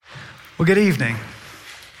Well, good evening.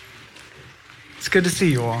 It's good to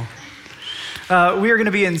see you all. We are going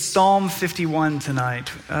to be in Psalm 51 tonight.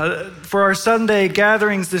 For our Sunday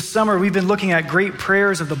gatherings this summer, we've been looking at great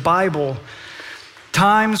prayers of the Bible,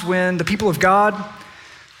 times when the people of God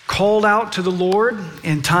called out to the Lord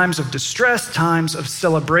in times of distress, times of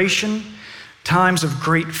celebration, times of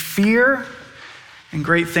great fear, and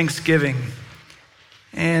great thanksgiving.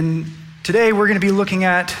 And today we're going to be looking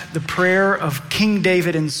at the prayer of King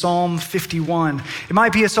David in Psalm 51. It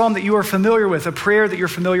might be a psalm that you are familiar with, a prayer that you're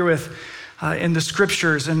familiar with in the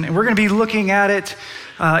scriptures. And we're going to be looking at it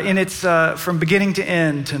in its from beginning to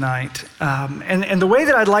end tonight. And the way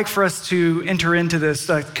that I'd like for us to enter into this,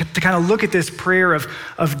 to kind of look at this prayer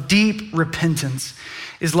of deep repentance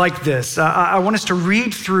is like this. I want us to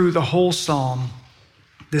read through the whole psalm,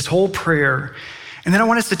 this whole prayer, and then I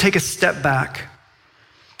want us to take a step back.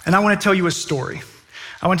 And I want to tell you a story.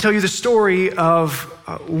 I want to tell you the story of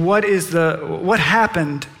what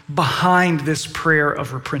happened behind this prayer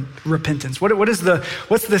of repentance. What's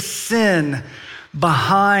the sin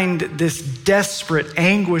behind this desperate,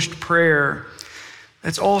 anguished prayer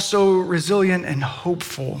that's also resilient and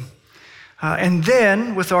hopeful? And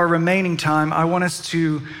then, with our remaining time, I want us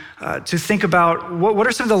to think about what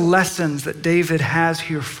are some of the lessons that David has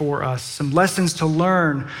here for us, some lessons to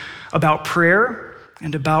learn about prayer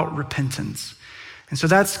and about repentance. And so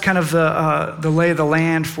that's kind of the lay of the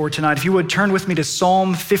land for tonight. If you would turn with me to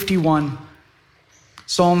Psalm 51.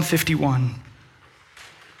 Psalm 51.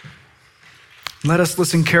 Let us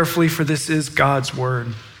listen carefully, for this is God's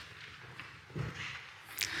word.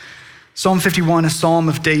 Psalm 51, a psalm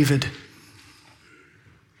of David.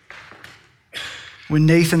 When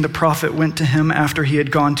Nathan the prophet went to him after he had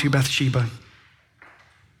gone to Bathsheba.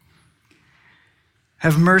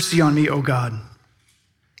 Have mercy on me, O God,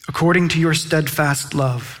 according to your steadfast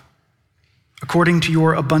love, according to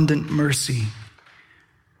your abundant mercy.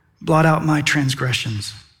 Blot out my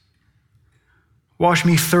transgressions. Wash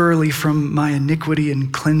me thoroughly from my iniquity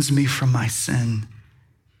and cleanse me from my sin.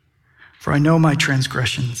 For I know my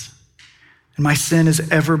transgressions, and my sin is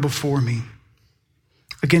ever before me.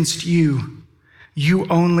 Against you, you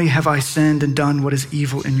only have I sinned and done what is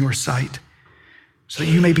evil in your sight, so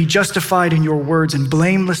that you may be justified in your words and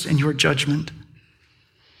blameless in your judgment.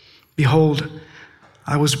 Behold,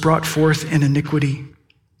 I was brought forth in iniquity,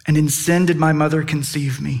 and in sin did my mother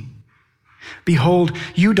conceive me. Behold,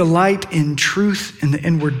 you delight in truth in the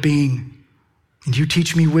inward being, and you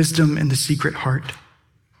teach me wisdom in the secret heart.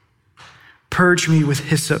 Purge me with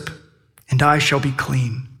hyssop, and I shall be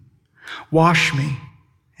clean. Wash me,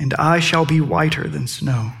 and I shall be whiter than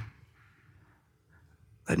snow.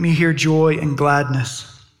 Let me hear joy and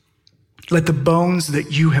gladness. Let the bones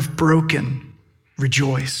that you have broken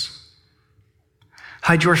rejoice.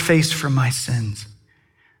 Hide your face from my sins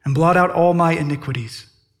and blot out all my iniquities.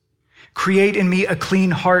 Create in me a clean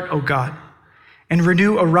heart, O God, and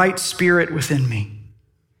renew a right spirit within me.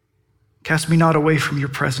 Cast me not away from your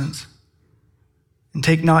presence, and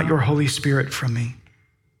take not your Holy Spirit from me.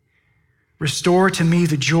 Restore to me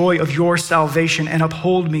the joy of your salvation and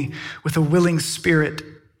uphold me with a willing spirit.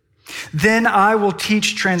 Then I will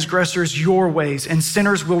teach transgressors your ways, and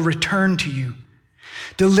sinners will return to you.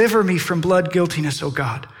 Deliver me from blood guiltiness, O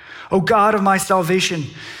God of my salvation,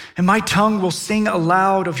 and my tongue will sing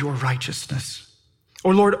aloud of your righteousness. O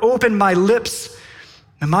Lord, open my lips,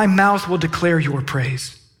 and my mouth will declare your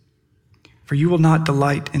praise. For you will not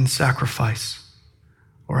delight in sacrifice,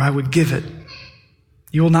 or I would give it.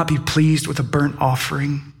 You will not be pleased with a burnt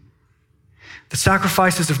offering. The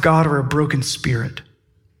sacrifices of God are a broken spirit,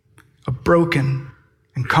 a broken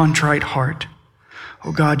and contrite heart.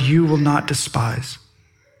 O God, you will not despise.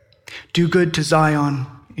 Do good to Zion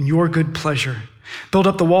in your good pleasure. Build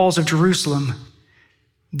up the walls of Jerusalem.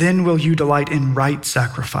 Then will you delight in right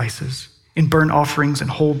sacrifices, in burnt offerings and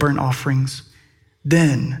whole burnt offerings.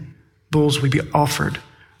 Then bulls will be offered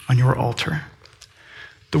on your altar.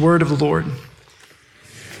 The word of the Lord.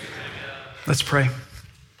 Let's pray.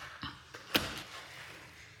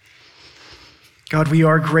 God, we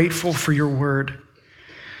are grateful for your word.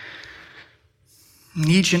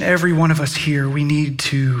 Each and every one of us here, we need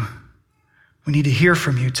to hear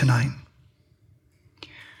from you tonight.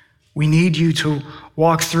 We need you to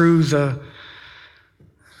walk through the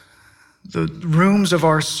rooms of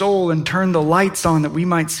our soul and turn the lights on that we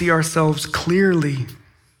might see ourselves clearly,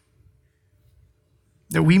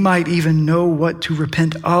 that we might even know what to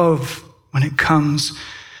repent of when it comes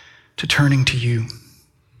to turning to you.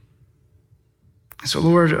 So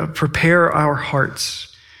Lord, prepare our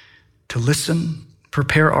hearts to listen,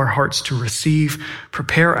 prepare our hearts to receive,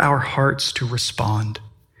 prepare our hearts to respond.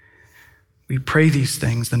 We pray these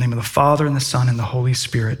things in the name of the Father, and the Son, and the Holy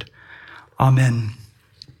Spirit. Amen.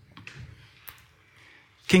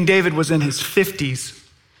 King David was in his 50s.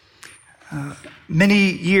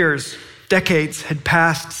 Many years, decades had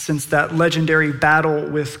passed since that legendary battle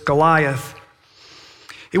with Goliath.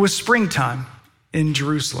 It was springtime in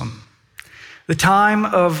Jerusalem, the time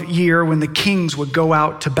of year when the kings would go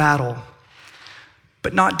out to battle,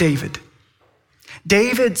 but not David.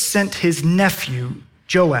 David sent his nephew,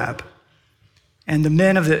 Joab, and the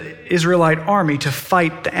men of the Israelite army to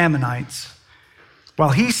fight the Ammonites, while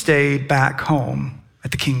he stayed back home at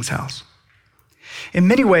the king's house. In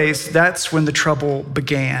many ways, that's when the trouble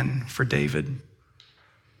began for David.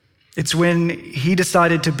 It's when he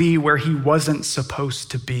decided to be where he wasn't supposed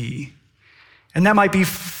to be. And that might be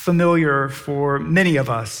familiar for many of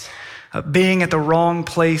us. Being at the wrong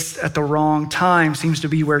place at the wrong time seems to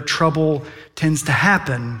be where trouble tends to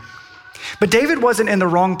happen. But David wasn't in the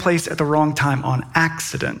wrong place at the wrong time on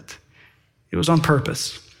accident. It was on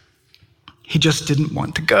purpose. He just didn't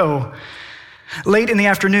want to go. Late in the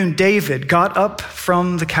afternoon, David got up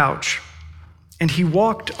from the couch and he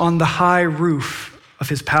walked on the high roof of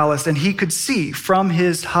his palace, and he could see from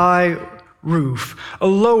his high roof a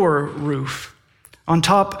lower roof on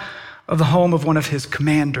top of the home of one of his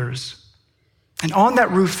commanders. And on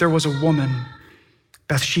that roof there was a woman,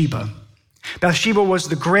 Bathsheba. Bathsheba was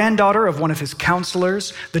the granddaughter of one of his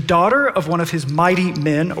counselors, the daughter of one of his mighty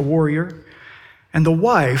men, a warrior, and the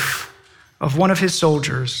wife of one of his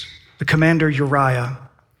soldiers, the commander Uriah.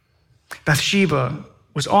 Bathsheba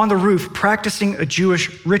was on the roof practicing a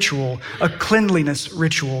Jewish ritual, a cleanliness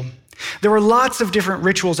ritual. There were lots of different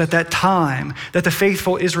rituals at that time that the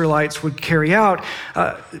faithful Israelites would carry out.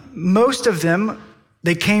 Most of them,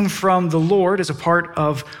 they came from the Lord as a part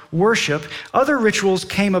of worship. Other rituals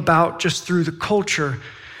came about just through the culture.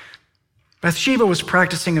 Bathsheba was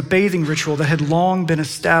practicing a bathing ritual that had long been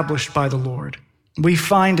established by the Lord. We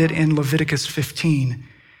find it in Leviticus 15.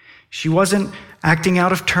 She wasn't acting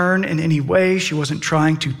out of turn in any way. She wasn't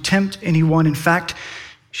trying to tempt anyone. In fact,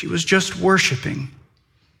 she was just worshiping.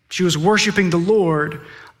 She was worshiping the Lord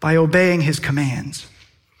by obeying his commands.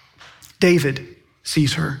 David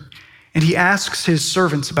sees her, and he asks his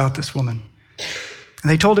servants about this woman. And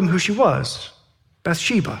they told him who she was,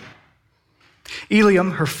 Bathsheba.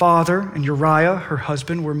 Eliam, her father, and Uriah, her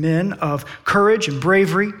husband, were men of courage and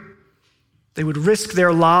bravery. They would risk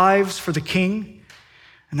their lives for the king.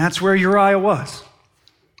 And that's where Uriah was.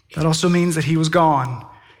 That also means that he was gone,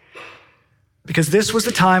 because this was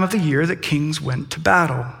the time of the year that kings went to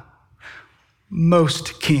battle.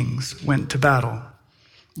 Most kings went to battle.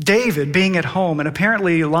 David, being at home and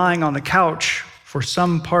apparently lying on the couch for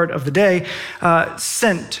some part of the day,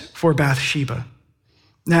 sent for Bathsheba.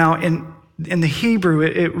 Now, in the Hebrew,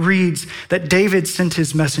 it reads that David sent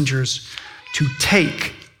his messengers to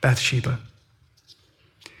take Bathsheba.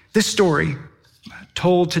 This story,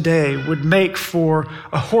 told today, would make for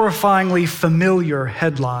a horrifyingly familiar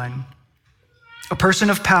headline. A person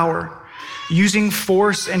of power using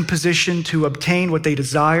force and position to obtain what they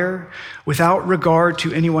desire without regard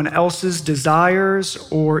to anyone else's desires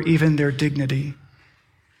or even their dignity.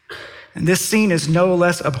 And this scene is no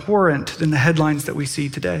less abhorrent than the headlines that we see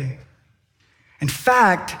today. In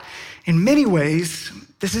fact, in many ways,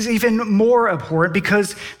 this is even more abhorrent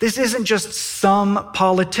because this isn't just some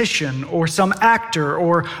politician or some actor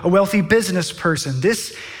or a wealthy business person.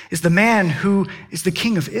 This is the man who is the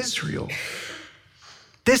king of Israel.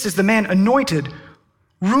 This is the man anointed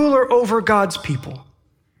ruler over God's people.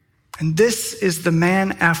 And this is the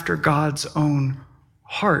man after God's own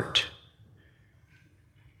heart.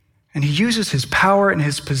 And he uses his power and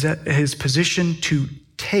his position to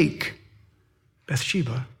take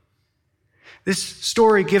Bathsheba. This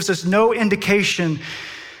story gives us no indication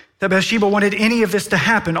that Bathsheba wanted any of this to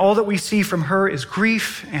happen. All that we see from her is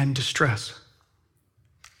grief and distress.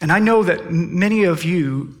 And I know that many of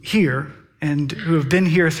you here and who have been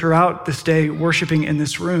here throughout this day worshiping in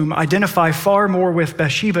this room identify far more with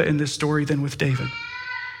Bathsheba in this story than with David.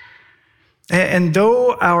 And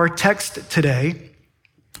though our text today,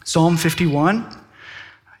 Psalm 51,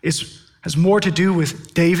 has more to do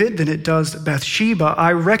with David than it does Bathsheba,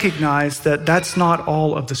 I recognize that that's not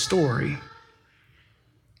all of the story.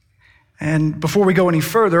 And before we go any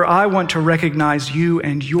further, I want to recognize you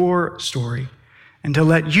and your story and to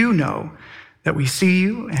let you know that we see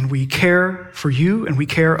you and we care for you and we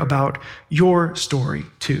care about your story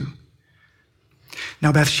too.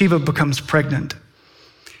 Now Bathsheba becomes pregnant,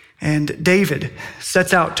 and David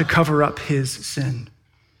sets out to cover up his sin.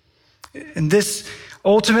 And this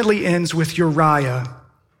ultimately ends with Uriah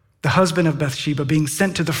the husband of Bathsheba, being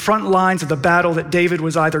sent to the front lines of the battle that David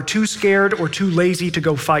was either too scared or too lazy to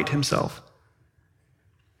go fight himself.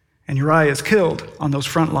 And Uriah is killed on those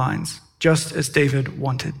front lines, just as David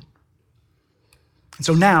wanted. And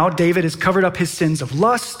so now David has covered up his sins of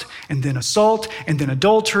lust, and then assault, and then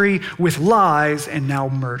adultery, with lies, and now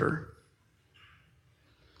murder.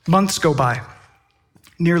 Months go by,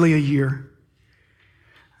 nearly a year.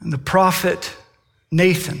 And the prophet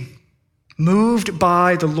Nathan, moved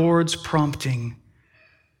by the Lord's prompting,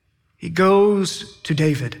 he goes to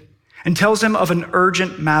David and tells him of an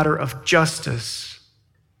urgent matter of justice.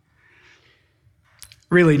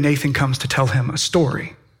 Really, Nathan comes to tell him a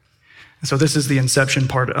story. And so this is the inception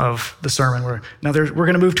part of the sermon. We're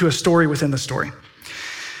going to move to a story within the story.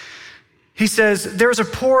 He says, there's a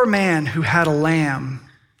poor man who had a lamb.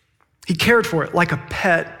 He cared for it like a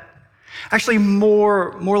pet, actually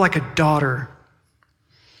more like a daughter.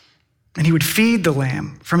 And he would feed the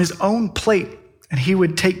lamb from his own plate, and he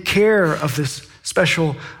would take care of this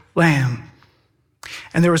special lamb.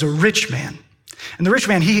 And there was a rich man. And the rich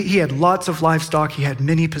man, he had lots of livestock. He had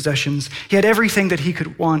many possessions. He had everything that he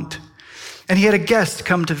could want. And he had a guest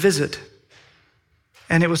come to visit.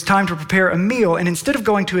 And it was time to prepare a meal. And instead of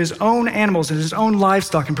going to his own animals and his own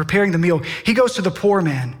livestock and preparing the meal, he goes to the poor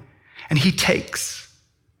man and he takes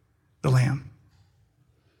the lamb.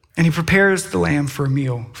 And he prepares the lamb for a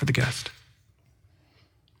meal for the guest.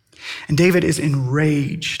 And David is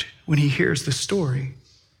enraged when he hears the story.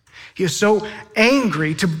 He is so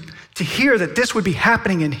angry to hear that this would be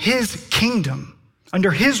happening in his kingdom, under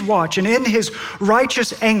his watch, and in his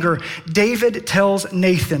righteous anger, David tells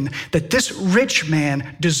Nathan that this rich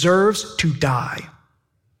man deserves to die.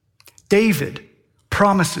 David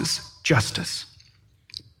promises justice.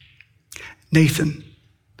 Nathan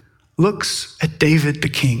looks at David the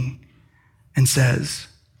king and says,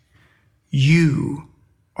 "You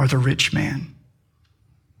are the rich man."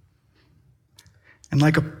 And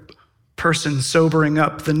like a person sobering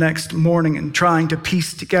up the next morning and trying to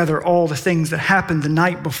piece together all the things that happened the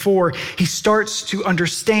night before, he starts to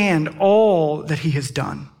understand all that he has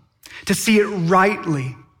done, to see it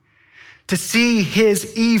rightly, to see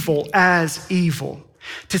his evil as evil,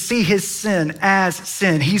 to see his sin as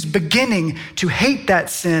sin. He's beginning to hate that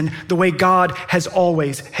sin the way God has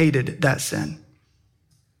always hated that sin.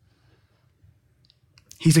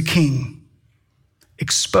 He's a king,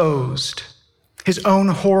 exposed, his own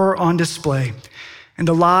horror on display, and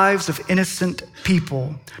the lives of innocent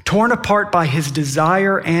people torn apart by his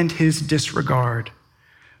desire and his disregard.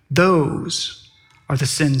 Those are the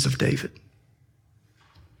sins of David.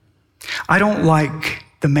 I don't like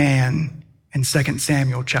the man in 2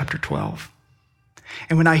 Samuel chapter 12.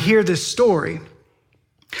 And when I hear this story,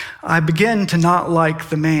 I begin to not like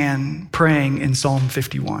the man praying in Psalm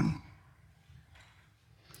 51.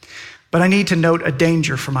 But I need to note a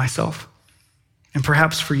danger for myself, and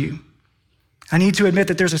perhaps for you. I need to admit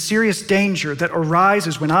that there's a serious danger that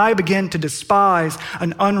arises when I begin to despise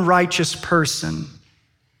an unrighteous person.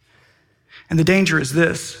 And the danger is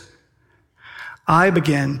this: I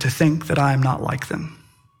begin to think that I am not like them.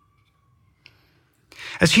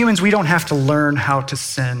 As humans, we don't have to learn how to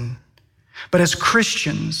sin. But as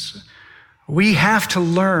Christians, we have to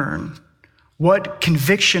learn what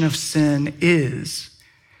conviction of sin is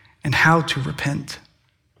and how to repent.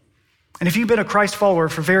 And if you've been a Christ follower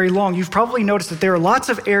for very long, you've probably noticed that there are lots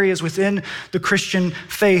of areas within the Christian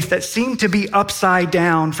faith that seem to be upside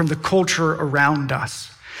down from the culture around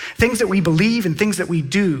us. Things that we believe and things that we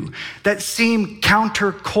do that seem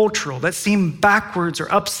countercultural, that seem backwards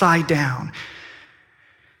or upside down.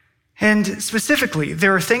 And specifically,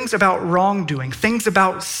 there are things about wrongdoing, things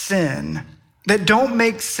about sin that don't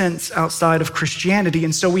make sense outside of Christianity.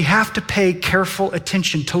 And so we have to pay careful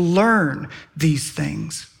attention to learn these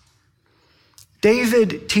things.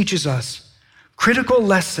 David teaches us critical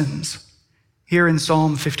lessons here in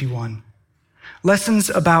Psalm 51, lessons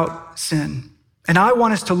about sin. And I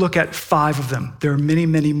want us to look at 5 of them. There are many,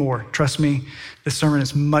 many more. Trust me, this sermon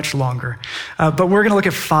is much longer. But we're going to look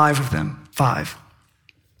at 5 of them, 5.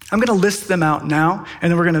 I'm going to list them out now,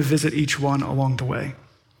 and then we're going to visit each one along the way.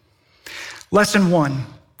 Lesson 1,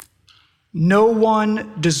 no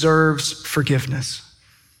one deserves forgiveness.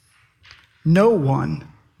 No one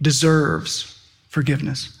deserves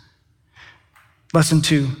forgiveness. Lesson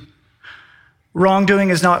 2, wrongdoing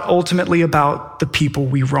is not ultimately about the people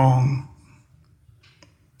we wrong.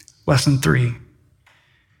 Lesson 3,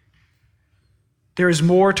 there is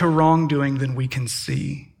more to wrongdoing than we can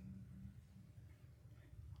see.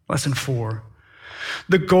 Lesson 4,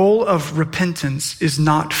 the goal of repentance is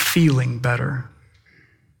not feeling better.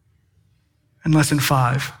 And lesson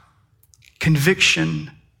 5,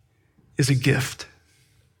 conviction is a gift.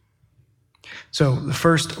 So the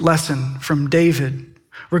first lesson from David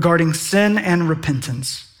regarding sin and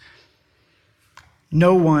repentance: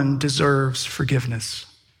 no one deserves forgiveness.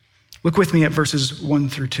 Look with me at verses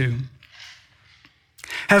 1-2.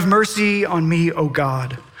 Have mercy on me, O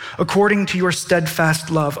God, according to your steadfast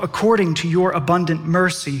love, according to your abundant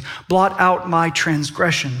mercy, blot out my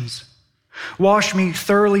transgressions. Wash me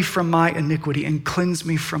thoroughly from my iniquity and cleanse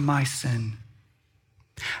me from my sin.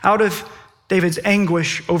 Out of David's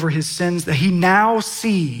anguish over his sins that he now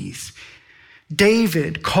sees,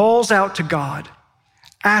 David calls out to God,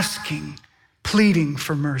 asking, pleading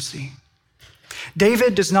for mercy.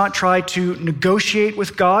 David does not try to negotiate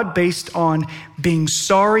with God based on being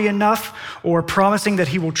sorry enough or promising that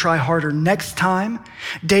he will try harder next time.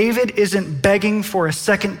 David isn't begging for a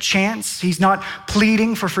second chance. He's not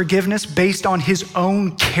pleading for forgiveness based on his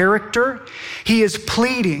own character. He is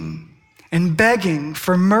pleading and begging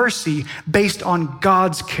for mercy based on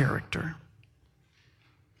God's character.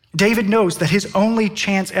 David knows that his only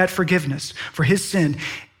chance at forgiveness for his sin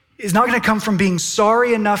is not going to come from being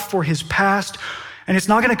sorry enough for his past, and it's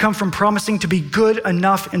not going to come from promising to be good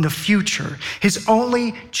enough in the future. His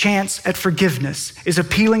only chance at forgiveness is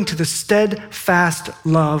appealing to the steadfast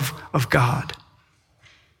love of God.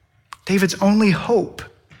 David's only hope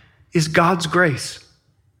is God's grace.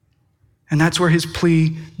 And that's where his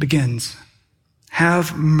plea begins.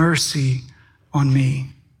 Have mercy on me.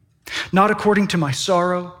 Not according to my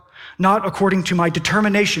sorrow, not according to my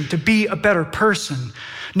determination to be a better person,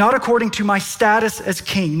 not according to my status as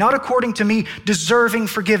king, not according to me deserving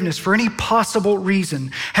forgiveness for any possible reason.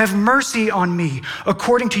 Have mercy on me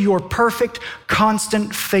according to your perfect,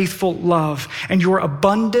 constant, faithful love and your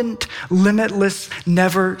abundant, limitless,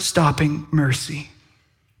 never-stopping mercy.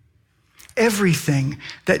 Everything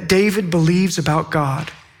that David believes about God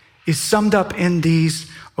is summed up in these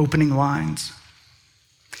opening lines.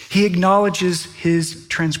 He acknowledges his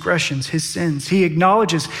transgressions, his sins. He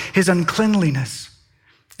acknowledges his uncleanliness.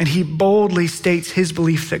 And he boldly states his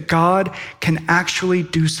belief that God can actually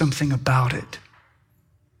do something about it.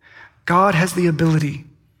 God has the ability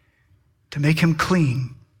to make him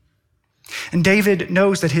clean. And David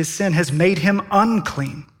knows that his sin has made him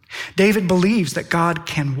unclean. David believes that God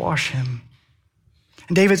can wash him.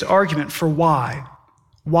 And David's argument for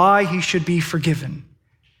why he should be forgiven,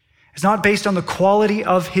 is not based on the quality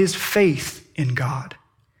of his faith in God.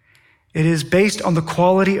 It is based on the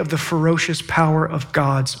quality of the ferocious power of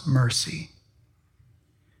God's mercy.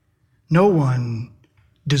 No one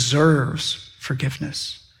deserves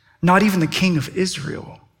forgiveness, not even the king of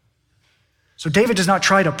Israel. So David does not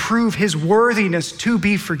try to prove his worthiness to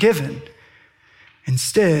be forgiven.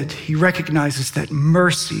 Instead, he recognizes that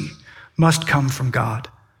mercy must come from God.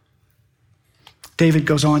 David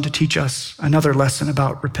goes on to teach us another lesson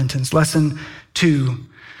about repentance. Lesson 2,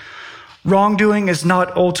 wrongdoing is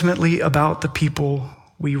not ultimately about the people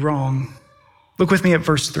we wrong. Look with me at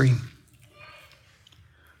verse 3.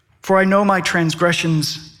 For I know my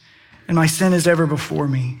transgressions, and my sin is ever before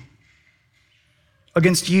me.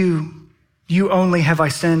 Against you only have I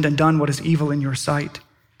sinned and done what is evil in your sight,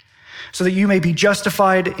 so that you may be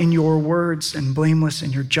justified in your words and blameless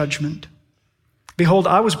in your judgment. Behold,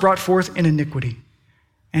 I was brought forth in iniquity,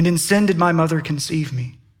 and in sin did my mother conceive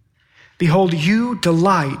me. Behold, you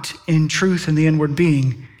delight in truth in the inward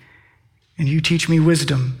being, and you teach me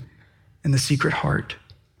wisdom in the secret heart.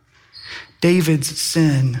 David's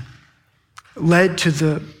sin led to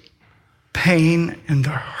the pain and the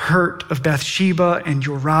hurt of Bathsheba and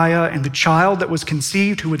Uriah and the child that was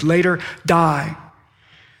conceived who would later die.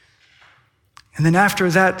 And then after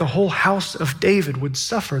that, the whole house of David would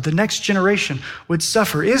suffer. The next generation would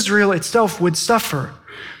suffer. Israel itself would suffer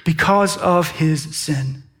because of his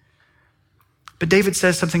sin. But David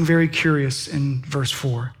says something very curious in verse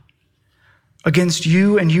 4. Against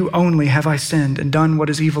you and you only have I sinned and done what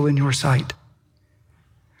is evil in your sight.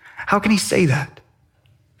 How can he say that?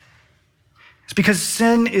 It's because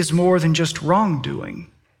sin is more than just wrongdoing.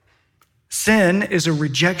 Sin is a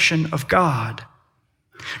rejection of God.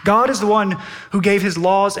 God is the one who gave his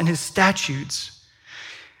laws and his statutes.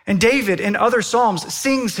 And David in other Psalms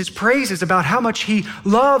sings his praises about how much he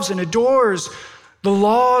loves and adores the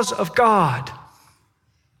laws of God.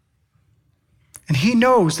 And he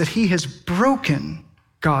knows that he has broken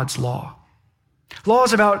God's law.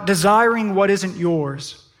 Laws about desiring what isn't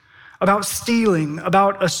yours, about stealing,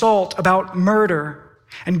 about assault, about murder.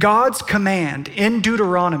 And God's command in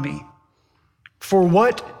Deuteronomy for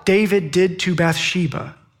what David did to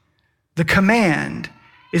Bathsheba, the command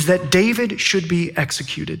is that David should be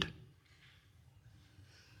executed.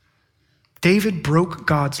 David broke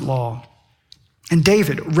God's law. And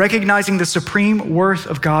David, recognizing the supreme worth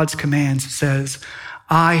of God's commands, says,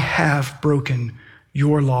 I have broken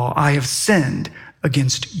your law. I have sinned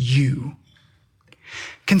against you.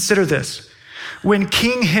 Consider this. When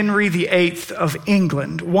King Henry VIII of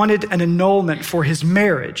England wanted an annulment for his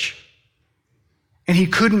marriage, and he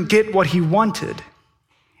couldn't get what he wanted,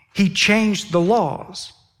 he changed the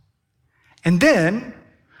laws. And then,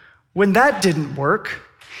 when that didn't work,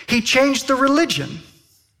 he changed the religion.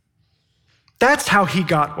 That's how he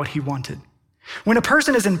got what he wanted. When a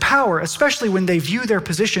person is in power, especially when they view their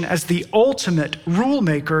position as the ultimate rule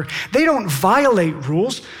maker, they don't violate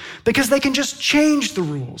rules because they can just change the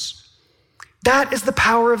rules. That is the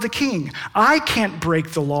power of the king. I can't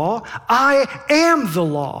break the law. I am the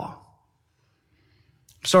law.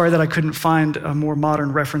 Sorry that I couldn't find a more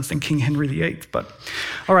modern reference than King Henry VIII, but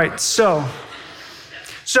all right, so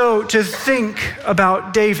to think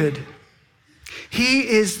about David, he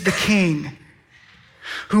is the king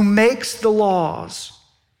who makes the laws.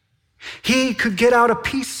 He could get out a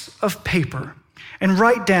piece of paper and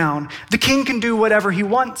write down, the king can do whatever he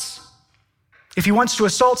wants. If he wants to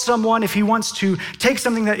assault someone, if he wants to take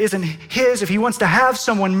something that isn't his, if he wants to have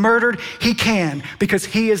someone murdered, he can, because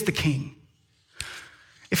he is the king.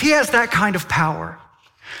 If he has that kind of power,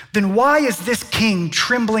 then why is this king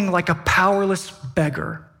trembling like a powerless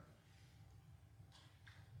beggar?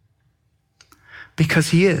 Because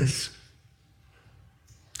he is.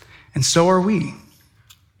 And so are we.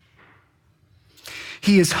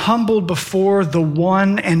 He is humbled before the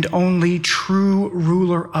one and only true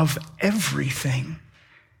ruler of everything.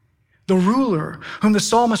 The ruler whom the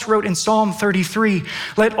psalmist wrote in Psalm 33,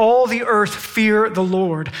 let all the earth fear the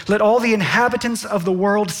Lord. Let all the inhabitants of the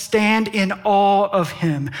world stand in awe of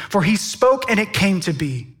him. For he spoke and it came to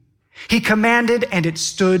be. He commanded and it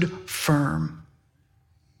stood firm.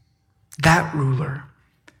 That ruler,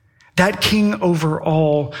 that king over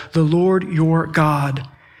all, the Lord your God,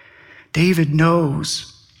 David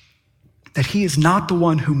knows that he is not the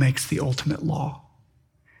one who makes the ultimate law.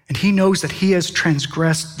 And he knows that he has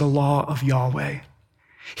transgressed the law of Yahweh.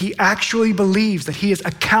 He actually believes that he is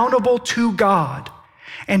accountable to God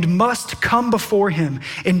and must come before him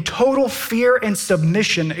in total fear and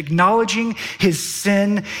submission, acknowledging his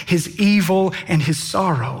sin, his evil, and his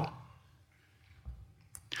sorrow.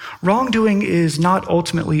 Wrongdoing is not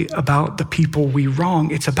ultimately about the people we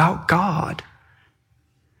wrong, it's about God.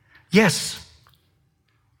 Yes,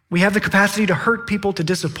 we have the capacity to hurt people, to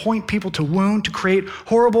disappoint people, to wound, to create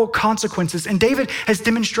horrible consequences. And David has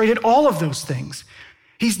demonstrated all of those things.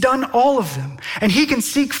 He's done all of them. And he can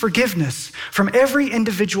seek forgiveness from every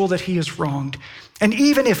individual that he has wronged. And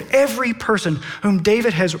even if every person whom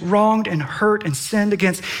David has wronged and hurt and sinned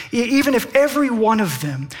against, even if every one of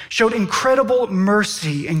them showed incredible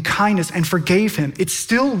mercy and kindness and forgave him, it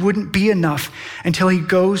still wouldn't be enough until he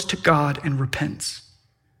goes to God and repents.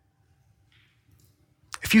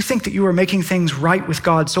 If you think that you are making things right with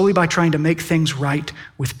God solely by trying to make things right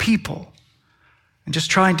with people and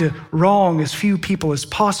just trying to wrong as few people as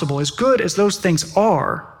possible, as good as those things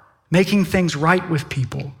are, making things right with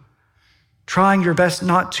people, trying your best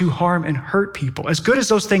not to harm and hurt people, as good as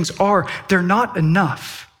those things are, they're not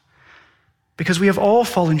enough because we have all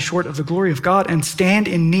fallen short of the glory of God and stand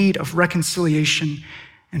in need of reconciliation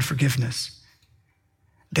and forgiveness.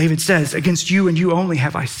 David says, against you and you only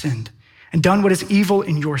have I sinned, and done what is evil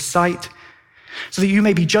in your sight, so that you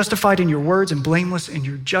may be justified in your words and blameless in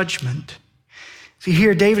your judgment. See,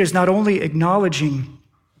 here David is not only acknowledging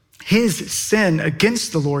his sin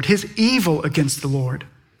against the Lord, his evil against the Lord.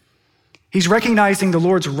 He's recognizing the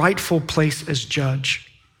Lord's rightful place as judge.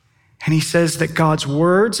 And he says that God's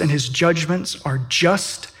words and his judgments are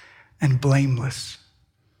just and blameless.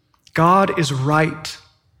 God is right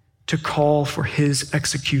to call for his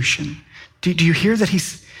execution. Do you hear that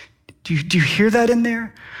Do you hear that in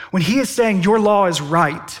there? When he is saying your law is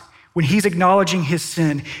right, when he's acknowledging his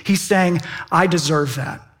sin, he's saying, I deserve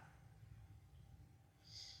that.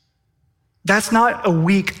 That's not a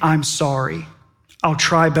weak, I'm sorry, I'll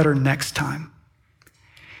try better next time.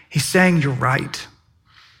 He's saying you're right.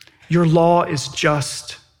 Your law is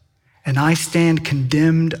just, and I stand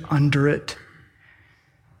condemned under it,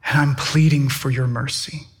 and I'm pleading for your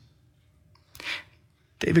mercy.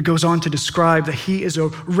 David goes on to describe that he is a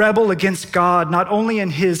rebel against God, not only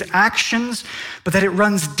in his actions, but that it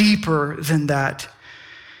runs deeper than that.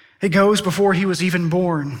 It goes before he was even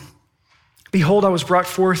born. Behold, I was brought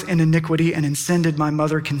forth in iniquity, and in sin did my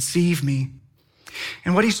mother conceive me.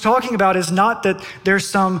 And what he's talking about is not that there's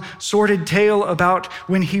some sordid tale about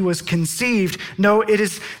when he was conceived. No, it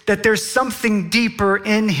is that there's something deeper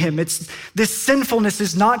in him. This sinfulness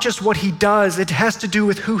is not just what he does. It has to do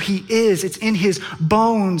with who he is. It's in his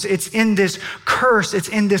bones. It's in this curse. It's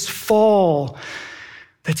in this fall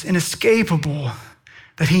that's inescapable,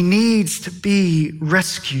 that he needs to be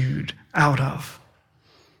rescued out of.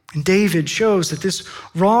 And David shows that this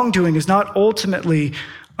wrongdoing is not ultimately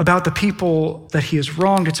about the people that he has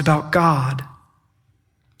wronged. It's about God.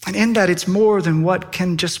 And in that, it's more than what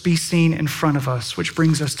can just be seen in front of us, which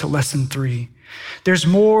brings us to lesson 3. There's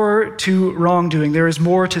more to wrongdoing. There is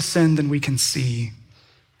more to sin than we can see.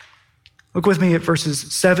 Look with me at verses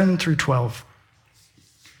 7 through 12.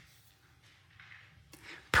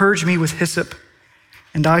 Purge me with hyssop,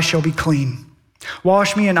 and I shall be clean.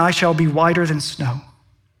 Wash me, and I shall be whiter than snow.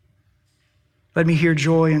 Let me hear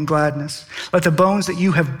joy and gladness. Let the bones that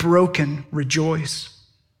you have broken rejoice.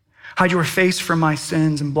 Hide your face from my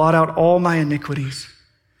sins and blot out all my iniquities.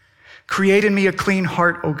 Create in me a clean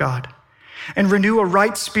heart, O God, and renew a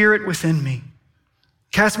right spirit within me.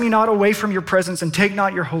 Cast me not away from your presence and take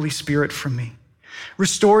not your Holy Spirit from me.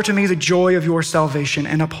 Restore to me the joy of your salvation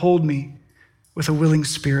and uphold me with a willing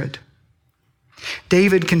spirit.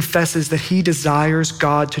 David confesses that he desires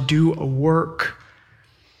God to do a work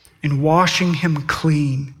in washing him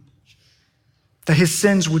clean, that his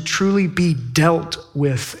sins would truly be dealt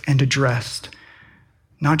with and addressed,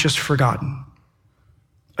 not just forgotten,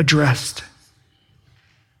 addressed,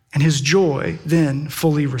 and his joy then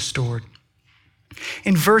fully restored.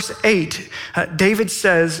 In verse 8, David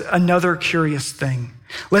says another curious thing.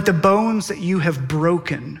 Let the bones that you have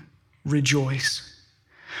broken rejoice.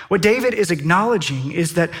 What David is acknowledging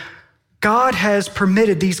is that God has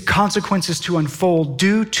permitted these consequences to unfold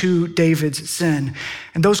due to David's sin.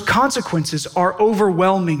 And those consequences are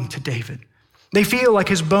overwhelming to David. They feel like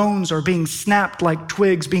his bones are being snapped like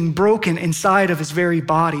twigs, being broken inside of his very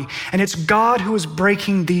body. And it's God who is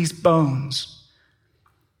breaking these bones.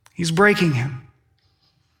 He's breaking him.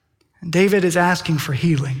 And David is asking for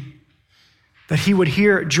healing, that he would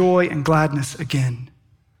hear joy and gladness again.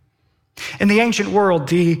 In the ancient world,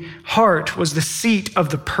 the heart was the seat of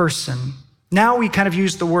the person. Now we kind of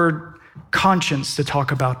use the word conscience to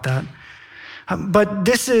talk about that. But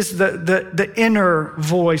this is the inner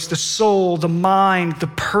voice, the soul, the mind, the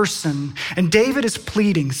person. And David is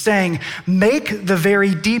pleading, saying, make the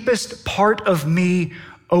very deepest part of me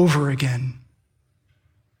over again.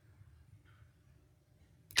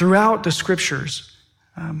 Throughout the scriptures,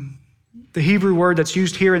 the Hebrew word that's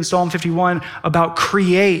used here in Psalm 51 about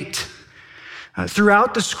create,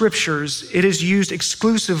 throughout the scriptures, it is used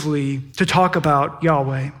exclusively to talk about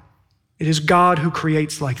Yahweh. It is God who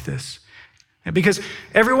creates like this. Because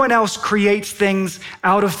everyone else creates things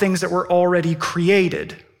out of things that were already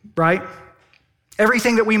created, right?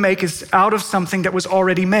 Everything that we make is out of something that was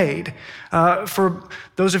already made. For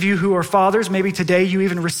those of you who are fathers, maybe today you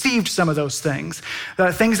even received some of those things.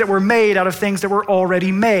 Things that were made out of things that were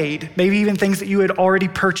already made. Maybe even things that you had already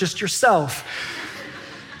purchased yourself.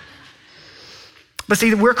 But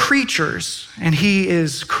see, we're creatures and he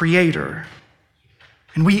is creator.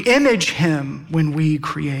 And we image him when we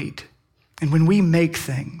create and when we make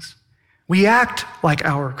things. We act like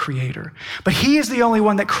our creator. But he is the only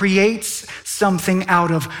one that creates something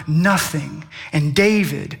out of nothing. And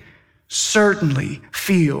David certainly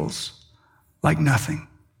feels like nothing.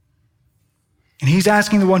 And he's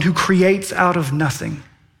asking the one who creates out of nothing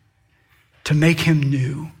to make him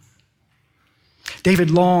new. David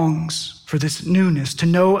longs for this newness, to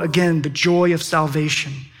know again the joy of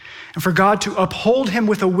salvation, and for God to uphold him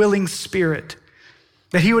with a willing spirit,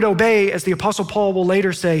 that he would obey, as the Apostle Paul will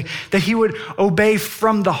later say, that he would obey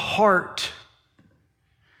from the heart.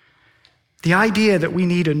 The idea that we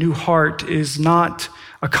need a new heart is not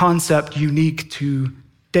a concept unique to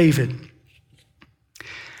David.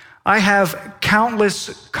 I have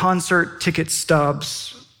countless concert ticket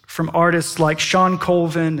stubs from artists like Sean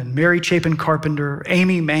Colvin and Mary Chapin Carpenter,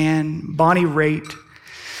 Amy Mann, Bonnie Raitt.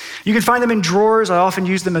 You can find them in drawers. I often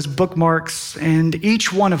use them as bookmarks, and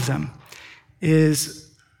each one of them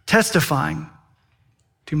is testifying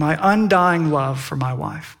to my undying love for my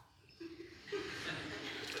wife.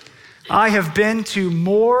 I have been to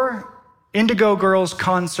more Indigo Girls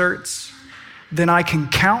concerts than I can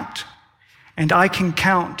count, and I can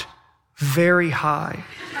count very high.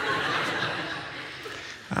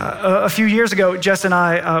 A few years ago, Jess and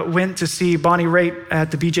I went to see Bonnie Raitt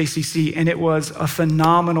at the BJCC, and it was a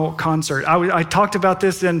phenomenal concert. I talked about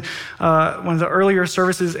this in one of the earlier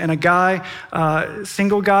services, and a guy,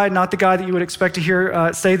 single guy, not the guy that you would expect to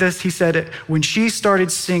hear say this, he said, when she started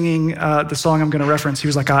singing the song I'm going to reference, he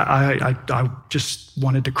was like, I just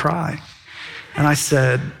wanted to cry. And I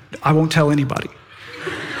said, I won't tell anybody.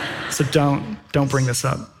 So don't bring this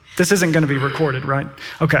up. This isn't going to be recorded, right?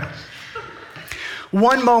 Okay.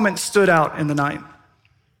 One moment stood out in the night.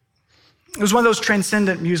 It was one of those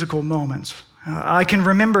transcendent musical moments. I can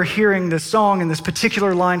remember hearing this song and this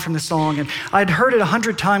particular line from the song, and I'd heard it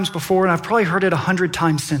 100 times before, and I've probably heard it 100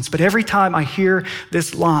 times since, but every time I hear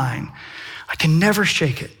this line, I can never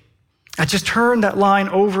shake it. I just turn that line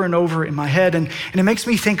over and over in my head, and it makes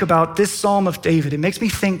me think about this Psalm of David. It makes me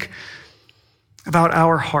think about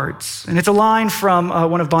our hearts. And it's a line from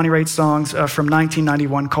one of Bonnie Raitt's songs from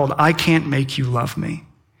 1991 called I Can't Make You Love Me.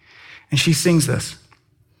 And she sings this.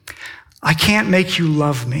 I can't make you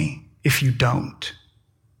love me if you don't.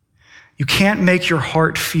 You can't make your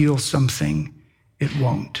heart feel something it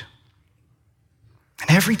won't. And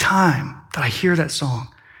every time that I hear that song,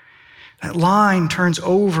 that line turns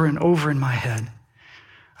over and over in my head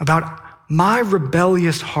about my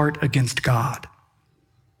rebellious heart against God.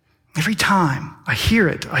 Every time I hear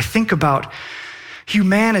it, I think about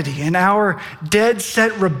humanity and our dead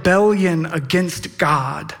set rebellion against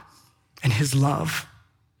God and his love.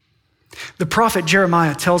 The prophet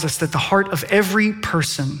Jeremiah tells us that the heart of every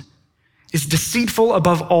person is deceitful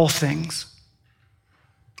above all things.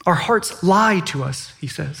 Our hearts lie to us, he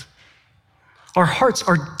says. Our hearts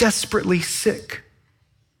are desperately sick.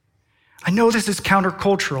 I know this is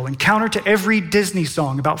countercultural and counter to every Disney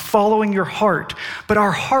song about following your heart, but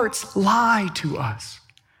our hearts lie to us.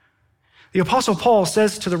 The Apostle Paul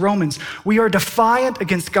says to the Romans, we are defiant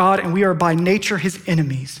against God and we are by nature his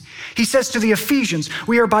enemies. He says to the Ephesians,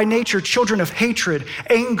 we are by nature children of hatred,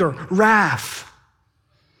 anger, wrath.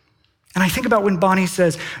 And I think about when Bonnie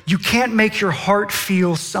says, you can't make your heart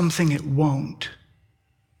feel something it won't.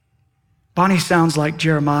 Bonnie sounds like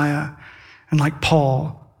Jeremiah and like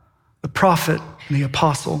Paul, the prophet and the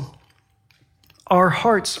apostle. Our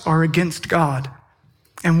hearts are against God,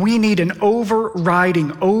 and we need an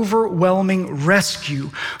overriding, overwhelming rescue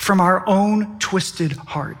from our own twisted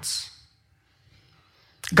hearts.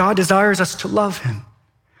 God desires us to love him,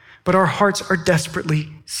 but our hearts are desperately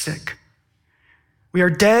sick. We are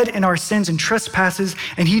dead in our sins and trespasses,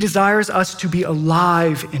 and he desires us to be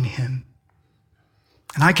alive in him.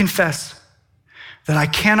 And I confess that I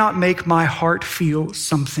cannot make my heart feel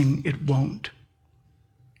something it won't.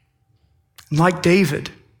 And like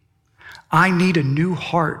David, I need a new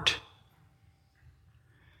heart.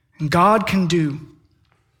 And God can do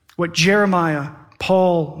what Jeremiah,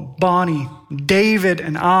 Paul, Bonnie, David,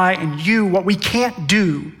 and I, and you, what we can't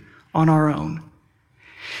do on our own.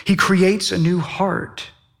 He creates a new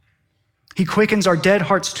heart. He quickens our dead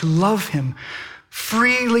hearts to love him,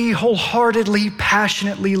 freely, wholeheartedly,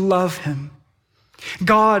 passionately love him.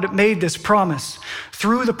 God made this promise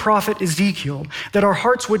through the prophet Ezekiel that our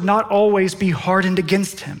hearts would not always be hardened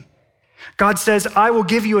against him. God says, I will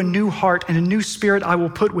give you a new heart and a new spirit I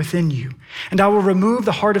will put within you. And I will remove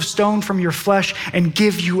the heart of stone from your flesh and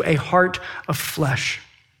give you a heart of flesh.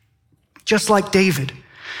 Just like David,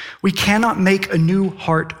 we cannot make a new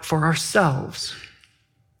heart for ourselves.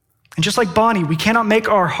 And just like Bonnie, we cannot make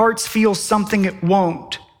our hearts feel something it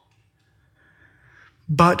won't.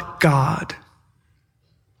 But God,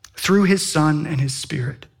 through his Son and his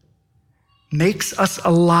Spirit, makes us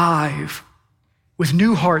alive with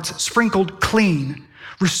new hearts sprinkled clean,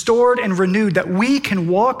 restored and renewed, that we can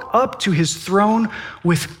walk up to his throne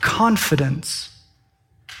with confidence.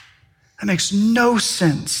 That makes no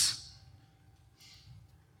sense,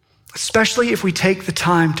 especially if we take the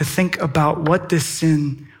time to think about what this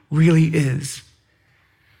sin really is.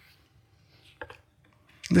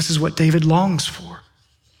 This is what David longs for.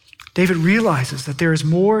 David realizes that there is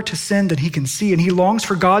more to sin than he can see, and he longs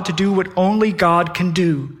for God to do what only God can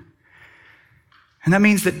do. And that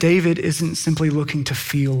means that David isn't simply looking to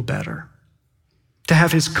feel better, to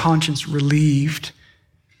have his conscience relieved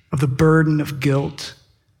of the burden of guilt.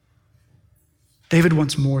 David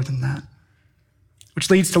wants more than that,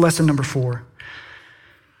 which leads to lesson number 4.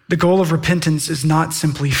 The goal of repentance is not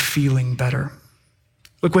simply feeling better.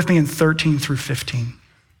 Look with me in 13 through 15.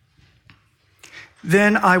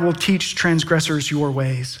 Then I will teach transgressors your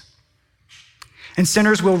ways, and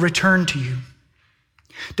sinners will return to you.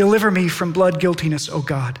 Deliver me from blood guiltiness, O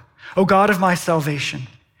God of my salvation,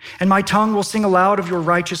 and my tongue will sing aloud of your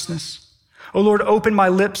righteousness. O Lord, open my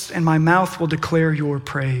lips, and my mouth will declare your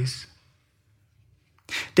praise.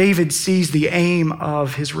 David sees the aim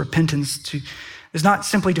of his repentance is not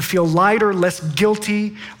simply to feel lighter, less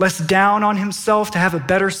guilty, less down on himself, to have a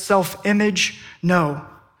better self-image. No.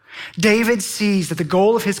 David sees that the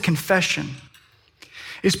goal of his confession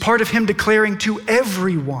is part of him declaring to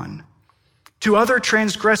everyone, to other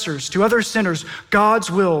transgressors, to other sinners,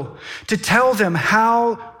 God's will, to tell them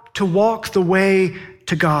how to walk the way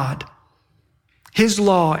to God, his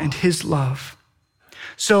law and his love,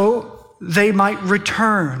 so they might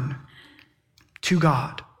return to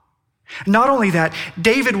God. Not only that,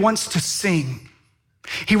 David wants to sing.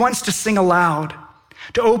 He wants to sing aloud,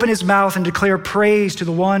 to open his mouth and declare praise to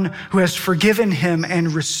the one who has forgiven him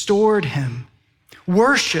and restored him.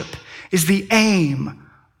 Worship is the aim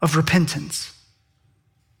of repentance.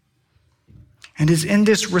 And is in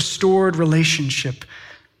this restored relationship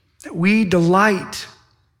that we delight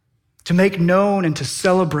to make known and to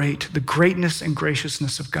celebrate the greatness and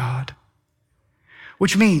graciousness of God.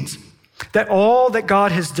 Which means that all that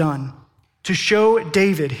God has done to show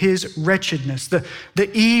David his wretchedness, the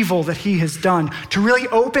evil that he has done, to really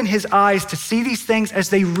open his eyes to see these things as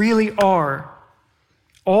they really are,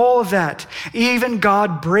 all of that, even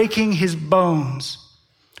God breaking his bones,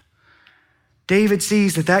 David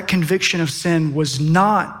sees that conviction of sin was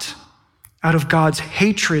not out of God's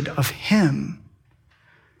hatred of him,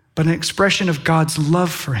 but an expression of God's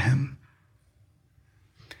love for him.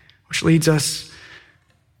 Which leads us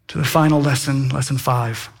to the final lesson, lesson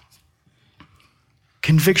 5.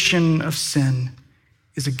 Conviction of sin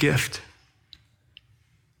is a gift.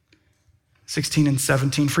 16 and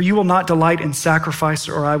 17, for you will not delight in sacrifice,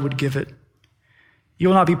 or I would give it. You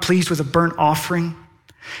will not be pleased with a burnt offering.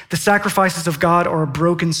 The sacrifices of God are a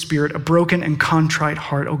broken spirit, a broken and contrite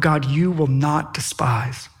heart. Oh God, you will not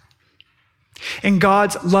despise. In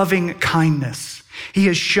God's loving kindness, he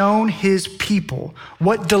has shown his people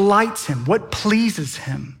what delights him, what pleases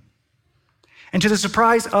him. And to the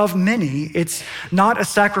surprise of many, it's not a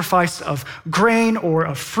sacrifice of grain or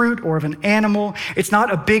of fruit or of an animal. It's not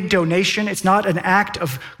a big donation. It's not an act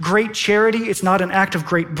of great charity. It's not an act of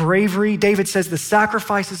great bravery. David says the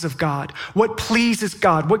sacrifices of God, what pleases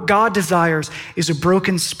God, what God desires, is a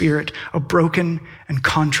broken spirit, a broken and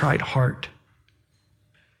contrite heart.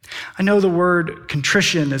 I know the word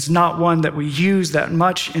contrition is not one that we use that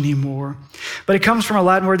much anymore, but it comes from a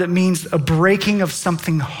Latin word that means a breaking of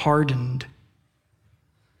something hardened.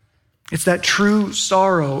 It's that true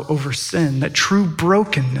sorrow over sin, that true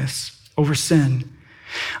brokenness over sin.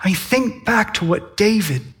 I mean, think back to what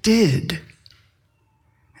David did.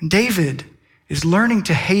 And David is learning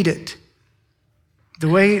to hate it the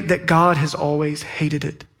way that God has always hated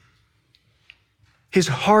it. His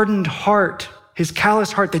hardened heart, his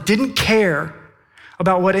callous heart that didn't care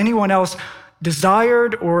about what anyone else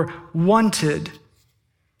desired or wanted,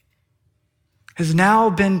 has now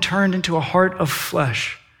been turned into a heart of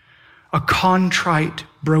flesh, a contrite,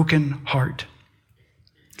 broken heart.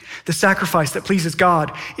 The sacrifice that pleases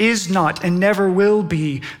God is not and never will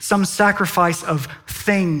be some sacrifice of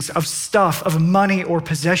things, of stuff, of money or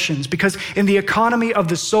possessions, because in the economy of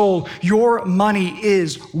the soul, your money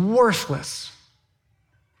is worthless.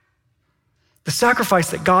 The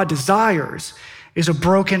sacrifice that God desires is a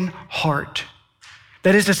broken heart.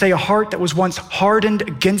 That is to say, a heart that was once hardened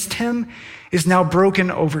against him is now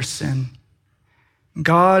broken over sin.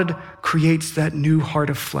 God creates that new heart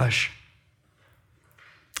of flesh.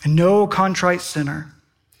 And no contrite sinner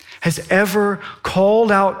has ever called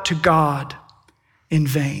out to God in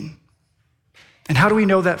vain. And how do we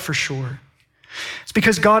know that for sure? It's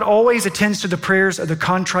because God always attends to the prayers of the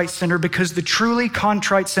contrite sinner, because the truly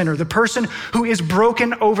contrite sinner, the person who is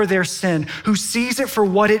broken over their sin, who sees it for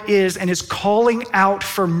what it is and is calling out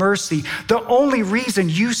for mercy, the only reason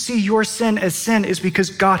you see your sin as sin is because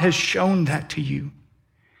God has shown that to you.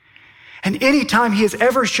 And anytime he has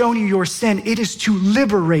ever shown you your sin, it is to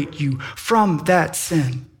liberate you from that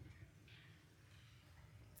sin.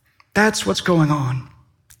 That's what's going on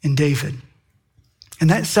in David. And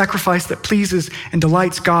that sacrifice that pleases and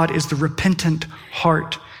delights God is the repentant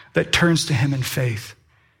heart that turns to him in faith.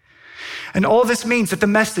 And all this means that the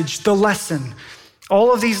message, the lesson,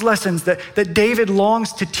 all of these lessons that David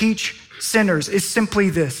longs to teach sinners is simply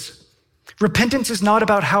this. Repentance is not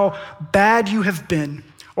about how bad you have been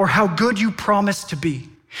or how good you promise to be.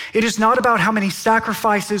 It is not about how many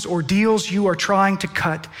sacrifices or deals you are trying to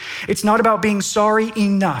cut. It's not about being sorry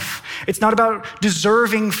enough. It's not about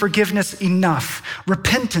deserving forgiveness enough.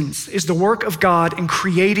 Repentance is the work of God in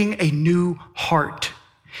creating a new heart.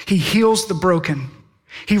 He heals the broken.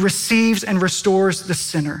 He receives and restores the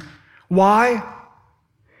sinner. Why?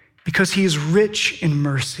 Because he is rich in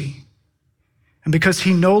mercy, and because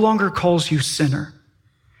he no longer calls you sinner,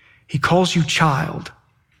 He calls you child.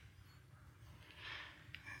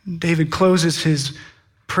 David closes his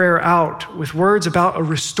prayer out with words about a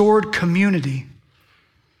restored community,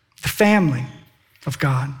 the family of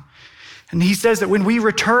God. And he says that when we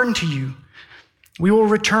return to you, we will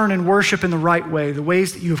return and worship in the right way, the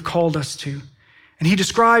ways that you have called us to. And he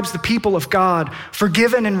describes the people of God,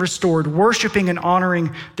 forgiven and restored, worshiping and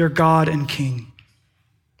honoring their God and King.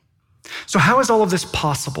 So how is all of this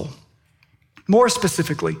possible? More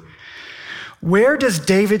specifically, where does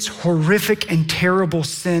David's horrific and terrible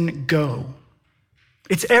sin go?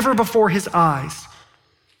 It's ever before his eyes.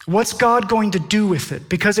 What's God going to do with it?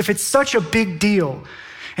 Because if it's such a big deal,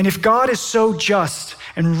 and if God is so just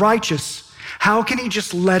and righteous, how can he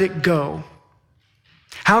just let it go?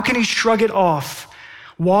 How can he shrug it off,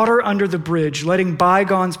 water under the bridge, letting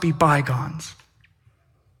bygones be bygones?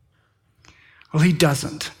 Well, he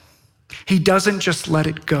doesn't. He doesn't just let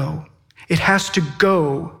it go. It has to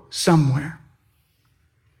go somewhere.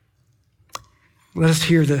 Let us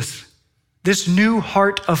hear this. This new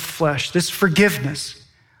heart of flesh, this forgiveness,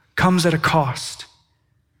 comes at a cost.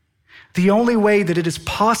 The only way that it is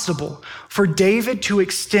possible for David to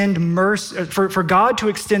extend mercy, for God to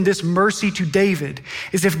extend this mercy to David,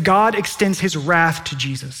 is if God extends his wrath to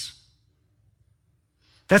Jesus.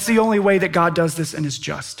 That's the only way that God does this and is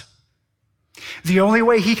just. The only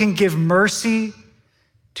way he can give mercy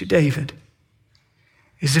to David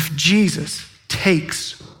is if Jesus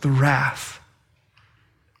takes the wrath.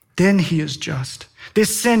 Then he is just.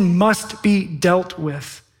 This sin must be dealt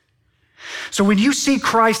with. So when you see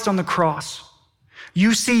Christ on the cross,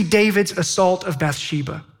 you see David's assault of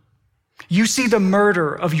Bathsheba. You see the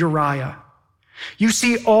murder of Uriah. You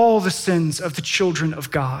see all the sins of the children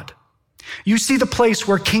of God. You see the place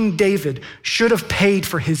where King David should have paid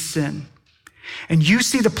for his sin. And you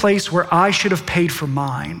see the place where I should have paid for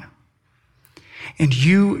mine. And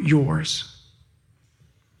you yours.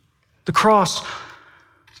 The cross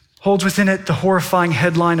holds within it the horrifying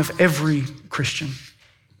headline of every Christian.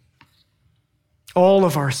 All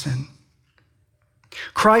of our sin.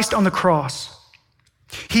 Christ on the cross,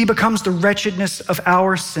 he becomes the wretchedness of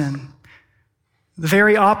our sin, the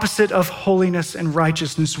very opposite of holiness and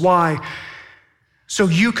righteousness. Why? So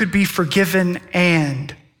you could be forgiven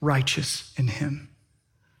and righteous in him.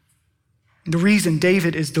 The reason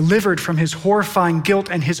David is delivered from his horrifying guilt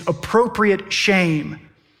and his appropriate shame,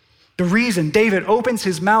 the reason David opens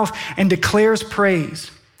his mouth and declares praise,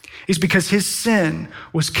 is because his sin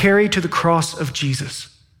was carried to the cross of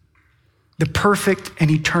Jesus, the perfect and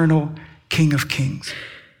eternal King of Kings.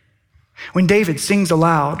 When David sings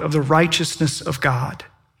aloud of the righteousness of God,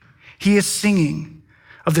 he is singing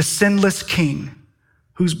of the sinless King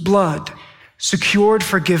whose blood secured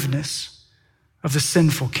forgiveness of the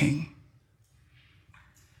sinful king.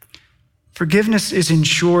 Forgiveness is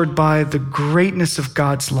ensured by the greatness of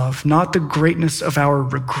God's love, not the greatness of our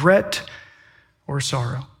regret or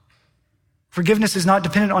sorrow. Forgiveness is not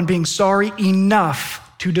dependent on being sorry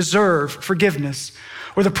enough to deserve forgiveness,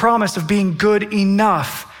 or the promise of being good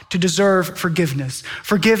enough to deserve forgiveness.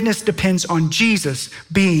 Forgiveness depends on Jesus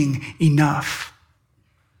being enough.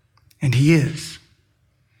 And he is.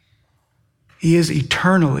 He is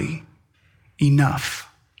eternally enough.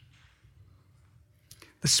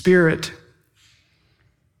 The Spirit,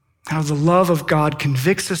 out of the love of God,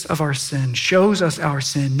 convicts us of our sin, shows us our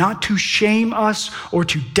sin, not to shame us or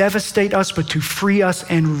to devastate us, but to free us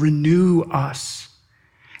and renew us.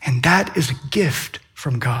 And that is a gift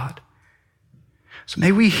from God. So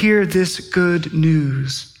may we hear this good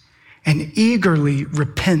news and eagerly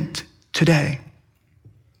repent today.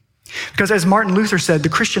 Because as Martin Luther said, the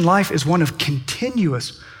Christian life is one of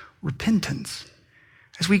continuous repentance.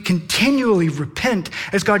 As we continually repent,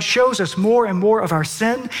 as God shows us more and more of our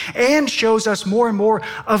sin and shows us more and more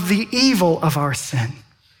of the evil of our sin.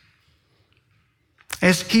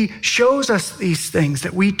 As he shows us these things,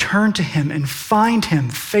 that we turn to him and find him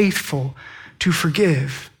faithful to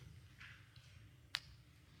forgive.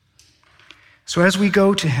 So as we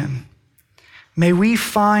go to him, may we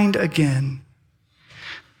find again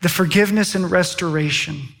the forgiveness and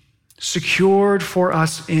restoration secured for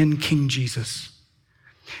us in King Jesus.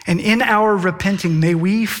 And in our repenting, may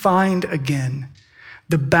we find again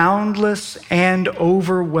the boundless and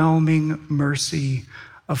overwhelming mercy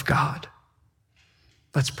of God.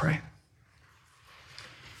 Let's pray.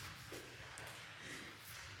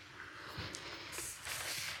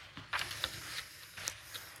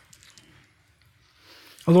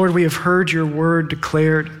 Oh Lord, we have heard your word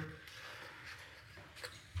declared.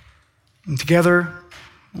 And together,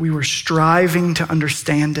 we were striving to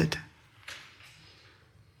understand it.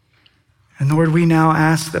 And Lord, we now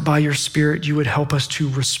ask that by your Spirit, you would help us to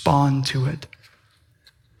respond to it.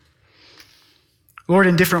 Lord,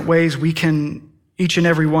 in different ways, we can, each and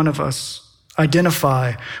every one of us,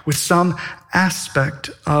 identify with some aspect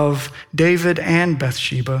of David and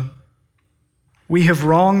Bathsheba. We have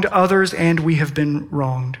wronged others and we have been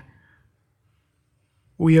wronged.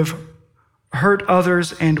 We have hurt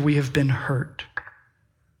others and we have been hurt.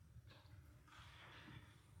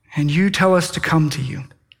 And you tell us to come to you,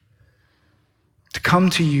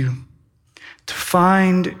 to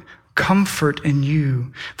find comfort in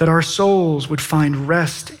you, that our souls would find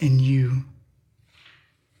rest in you.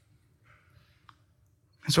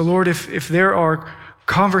 And so, Lord, if there are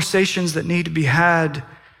conversations that need to be had,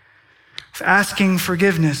 asking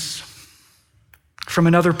forgiveness from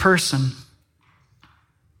another person,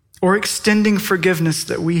 or extending forgiveness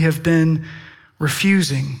that we have been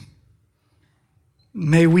refusing,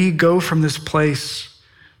 may we go from this place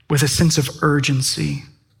with a sense of urgency.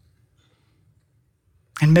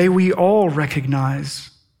 And may we all recognize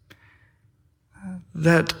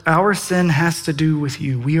that our sin has to do with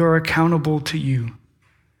you. We are accountable to you.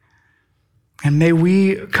 And may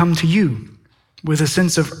we come to you with a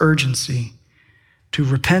sense of urgency to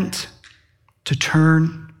repent, to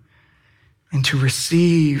turn, and to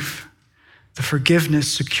receive the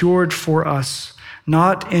forgiveness secured for us,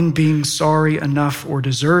 not in being sorry enough or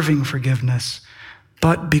deserving forgiveness,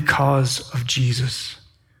 but because of Jesus.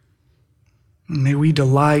 May we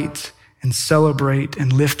delight and celebrate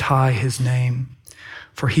and lift high his name,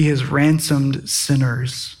 for he has ransomed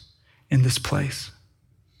sinners in this place.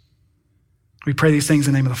 We pray these things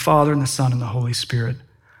in the name of the Father, and the Son, and the Holy Spirit.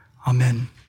 Amen.